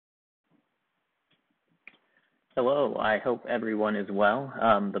Hello, I hope everyone is well.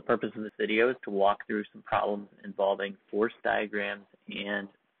 The purpose of this video is to walk through some problems involving force diagrams and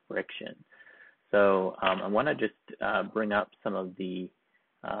friction. So I want to just bring up some of the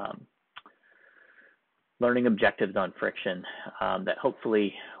um, learning objectives on friction that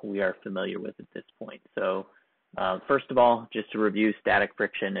hopefully we are familiar with at this point. So first of all, just to review, static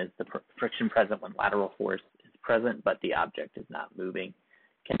friction is the friction present when lateral force is present but the object is not moving.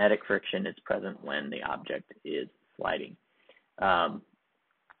 Kinetic friction is present when the object is sliding.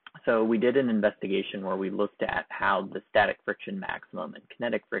 So we did an investigation where we looked at how the static friction maximum and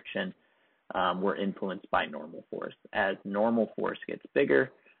kinetic friction were influenced by normal force. As normal force gets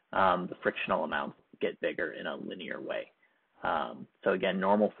bigger, the frictional amounts get bigger in a linear way. So again,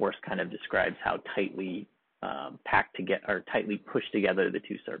 normal force kind of describes how tightly packed together or tightly pushed together the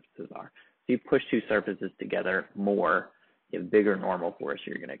two surfaces are. So you push two surfaces together more, you have bigger normal force,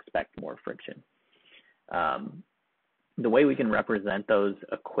 you're going to expect more friction. The way we can represent those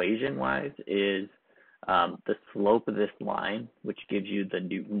equation-wise is the slope of this line, which gives you the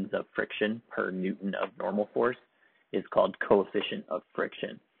newtons of friction per newton of normal force, is called coefficient of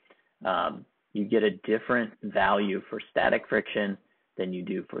friction. You get a different value for static friction than you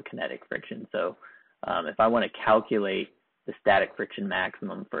do for kinetic friction. So if I want to calculate the static friction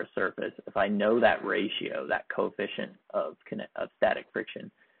maximum for a surface, if I know that ratio, that coefficient of static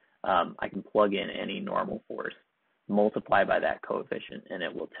friction, I can plug in any normal force, multiply by that coefficient, and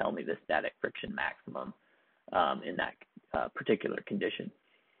it will tell me the static friction maximum in that particular condition.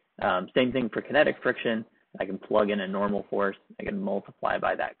 Same thing for kinetic friction. I can plug in a normal force. I can multiply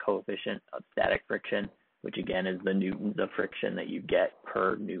by that coefficient of static friction, which again is the newtons of friction that you get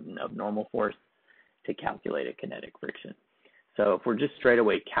per newton of normal force to calculate a kinetic friction. So if we're just straight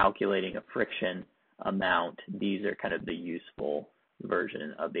away calculating a friction amount, these are kind of the useful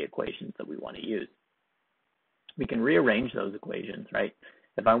version of the equations that we want to use. We can rearrange those equations, right?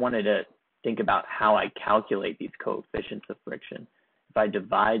 If I wanted to think about how I calculate these coefficients of friction, if I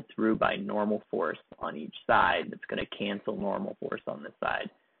divide through by normal force on each side, that's going to cancel normal force on this side.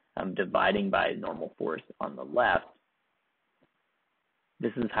 I'm dividing by normal force on the left.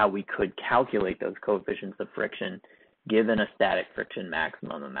 This is how we could calculate those coefficients of friction given a static friction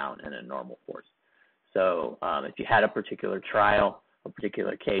maximum amount and a normal force. So if you had a particular trial, a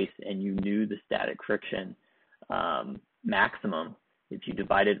particular case, and you knew the static friction maximum, if you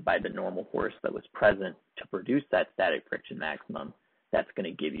divided by the normal force that was present to produce that static friction maximum, that's going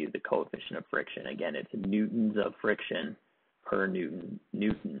to give you the coefficient of friction. Again, it's newtons of friction per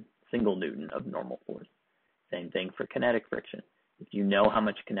single newton of normal force. Same thing for kinetic friction. If you know how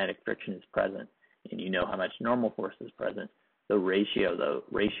much kinetic friction is present and you know how much normal force is present, the ratio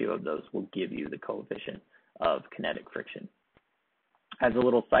of those will give you the coefficient of kinetic friction. As a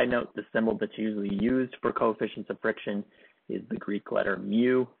little side note, the symbol that's usually used for coefficients of friction is the Greek letter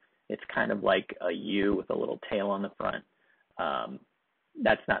mu. It's kind of like a U with a little tail on the front.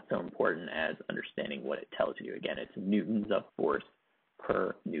 That's not so important as understanding what it tells you. Again, it's newtons of force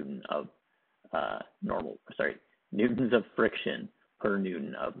per newton of newtons of friction per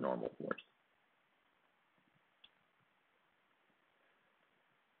newton of normal force.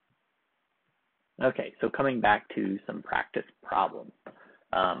 Okay, so coming back to some practice problems.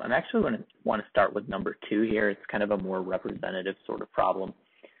 I'm actually going to want to start with number 2 here. It's kind of a more representative sort of problem.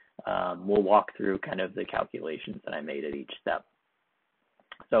 We'll walk through kind of the calculations that I made at each step.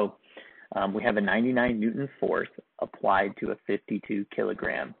 So we have a 99 Newton force applied to a 52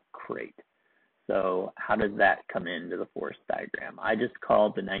 kilogram crate. So how does that come into the force diagram? I just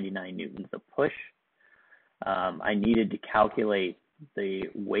called the 99 Newtons a push. I needed to calculate the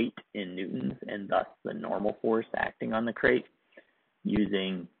weight in newtons and thus the normal force acting on the crate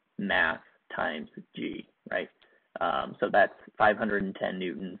using mass times G, right? So that's 510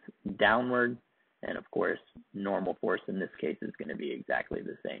 newtons downward, and of course, normal force in this case is going to be exactly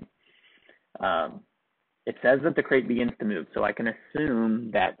the same. It says that the crate begins to move, so I can assume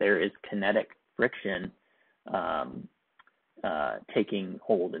that there is kinetic friction taking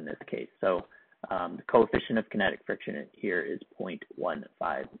hold in this case. So the coefficient of kinetic friction here is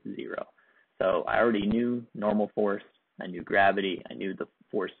 0.150. So I already knew normal force, I knew gravity, I knew the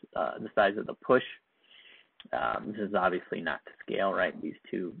force, the size of the push. This is obviously not to scale, right? These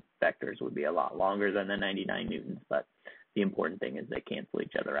two vectors would be a lot longer than the 99 newtons, but the important thing is they cancel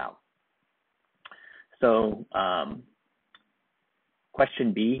each other out. So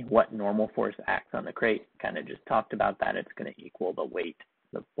question B, what normal force acts on the crate? Kind of just talked about that. It's going to equal the weight,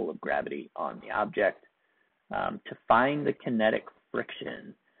 the pull of gravity on the object. To find the kinetic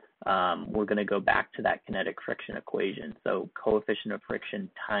friction, we're going to go back to that kinetic friction equation. So coefficient of friction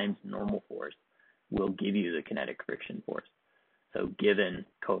times normal force will give you the kinetic friction force. So given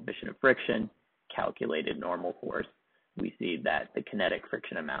coefficient of friction, calculated normal force, we see that the kinetic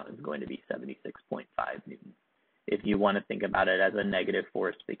friction amount is going to be 76.5 newtons. If you want to think about it as a negative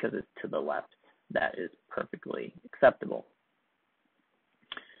force because it's to the left, that is perfectly acceptable.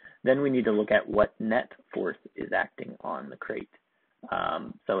 Then we need to look at what net force is acting on the crate.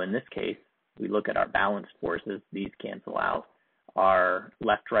 So in this case, we look at our balanced forces. These cancel out. Our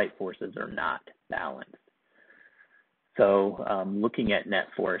left-right forces are not balanced. So looking at net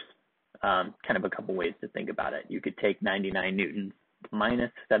force, kind of a couple ways to think about it. You could take 99 newtons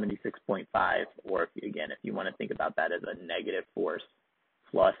minus 76.5, or if you want to think about that as a negative force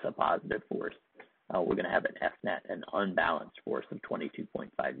plus a positive force, we're going to have an F net, an unbalanced force of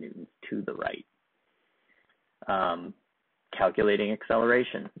 22.5 newtons to the right. Calculating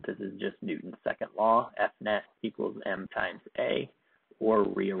acceleration. This is just Newton's second law. F net equals m times a, or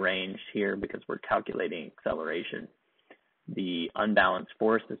rearranged here because we're calculating acceleration. The unbalanced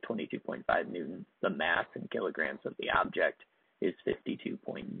force is 22.5 newtons. The mass in kilograms of the object is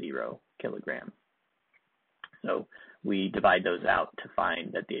 52.0 kilograms. So we divide those out to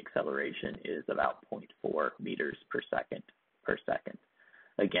find that the acceleration is about 0.4 meters per second.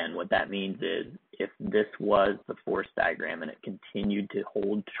 Again, what that means is if this was the force diagram and it continued to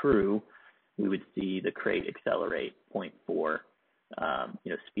hold true, we would see the crate accelerate 0.4,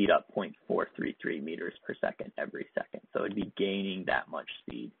 speed up 0.433 meters per second every second. So it'd be gaining that much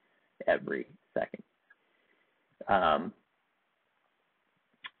speed every second.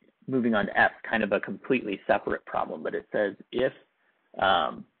 Moving on to F, kind of a completely separate problem, but it says if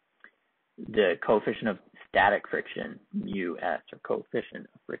the coefficient of static friction, mu(s), or coefficient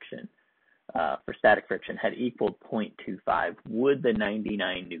of friction for static friction had equaled 0.25, would the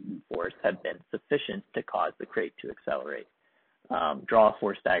 99 Newton force have been sufficient to cause the crate to accelerate? Draw a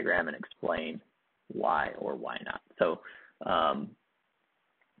force diagram and explain why or why not. So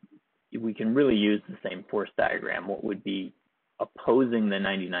we can really use the same force diagram. What would be opposing the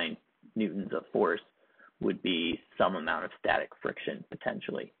 99 newtons of force would be some amount of static friction,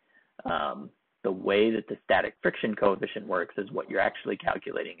 potentially. The way that the static friction coefficient works is what you're actually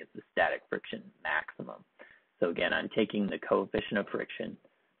calculating is the static friction maximum. So again, I'm taking the coefficient of friction,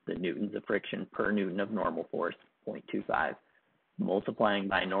 the newtons of friction per newton of normal force, 0.25, multiplying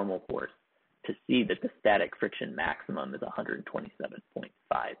by normal force to see that the static friction maximum is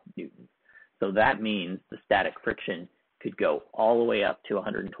 127.5 newtons. So that means the static friction could go all the way up to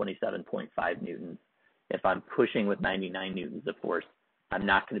 127.5 newtons. If I'm pushing with 99 newtons of force, I'm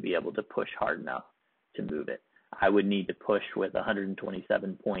not going to be able to push hard enough to move it. I would need to push with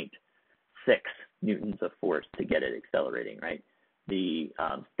 127.6 newtons of force to get it accelerating, right? The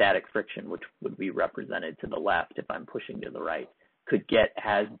static friction, which would be represented to the left if I'm pushing to the right, could get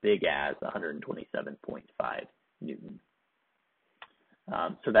as big as 127.5 newtons.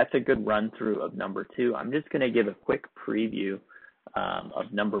 So that's a good run through of number 2. I'm just going to give a quick preview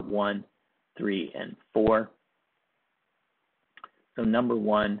of number 1, 3, and 4. So number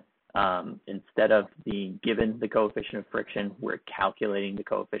 1, instead of being given the coefficient of friction, we're calculating the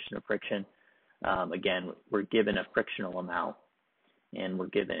coefficient of friction. Again, we're given a frictional amount and we're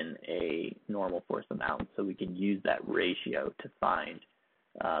given a normal force amount, so we can use that ratio to find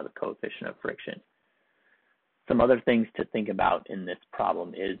the coefficient of friction. Some other things to think about in this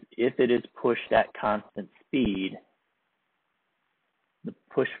problem is if it is pushed at constant speed, the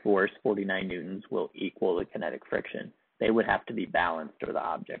push force, 49 newtons, will equal the kinetic friction. They would have to be balanced or the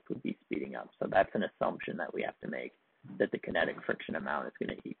object would be speeding up. So that's an assumption that we have to make, that the kinetic friction amount is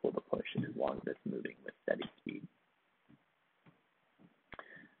going to equal the push as long as it's moving with steady speed.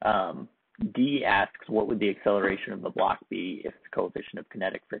 D asks, what would the acceleration of the block be if the coefficient of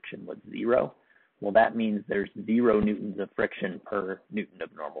kinetic friction was 0? Well, that means there's 0 newtons of friction per newton of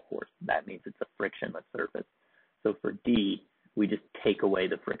normal force. That means it's a frictionless surface. So for D, we just take away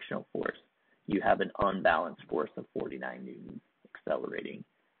the frictional force. You have an unbalanced force of 49 newtons accelerating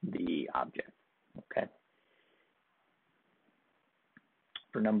the object. Okay.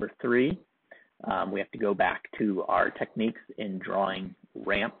 For number 3, we have to go back to our techniques in drawing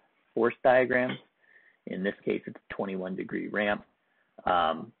ramp force diagrams. In this case, it's a 21-degree ramp.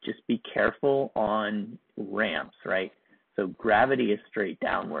 Just be careful on ramps, right? So gravity is straight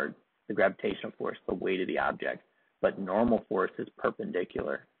downward, the gravitational force, the weight of the object, but normal force is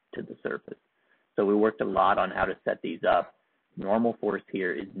perpendicular to the surface. So we worked a lot on how to set these up. Normal force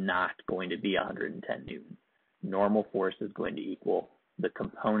here is not going to be 110 newtons. Normal force is going to equal the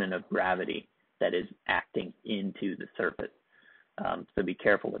component of gravity that is acting into the surface. So be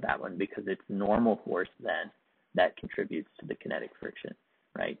careful with that one because it's normal force then that contributes to the kinetic friction,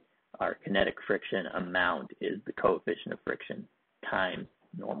 right? our kinetic friction amount is the coefficient of friction times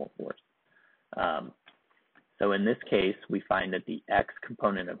normal force. So in this case, we find that the x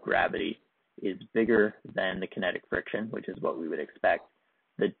component of gravity is bigger than the kinetic friction, which is what we would expect.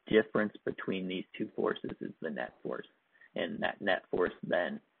 The difference between these two forces is the net force. And that net force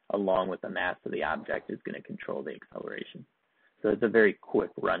then, along with the mass of the object, is going to control the acceleration. So it's a very quick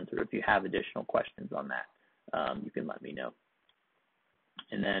run through. If you have additional questions on that, you can let me know.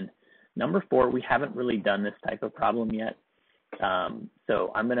 And then number 4, we haven't really done this type of problem yet.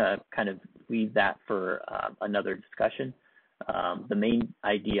 So I'm going to kind of leave that for another discussion. The main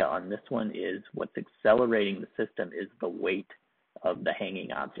idea on this one is what's accelerating the system is the weight of the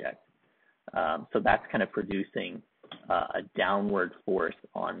hanging object. So that's kind of producing a downward force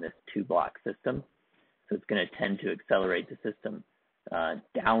on this 2-block system. So it's going to tend to accelerate the system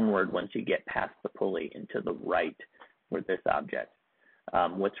downward once you get past the pulley and to the right for this object.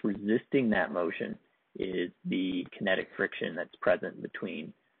 What's resisting that motion is the kinetic friction that's present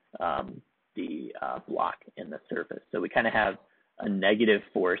between the block and the surface. So we kind of have a negative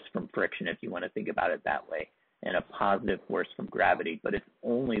force from friction, if you want to think about it that way, and a positive force from gravity, but it's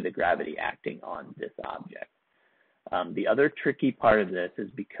only the gravity acting on this object. The other tricky part of this is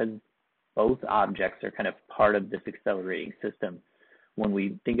because both objects are kind of part of this accelerating system, when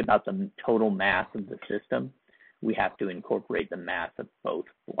we think about the total mass of the system, we have to incorporate the mass of both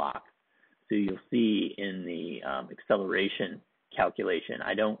blocks. So you'll see in the acceleration calculation,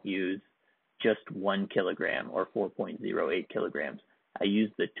 I don't use just 1 kilogram or 4.08 kilograms. I use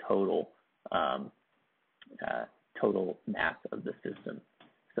the total total mass of the system.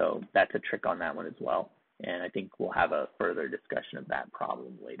 So that's a trick on that one as well. And I think we'll have a further discussion of that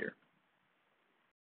problem later.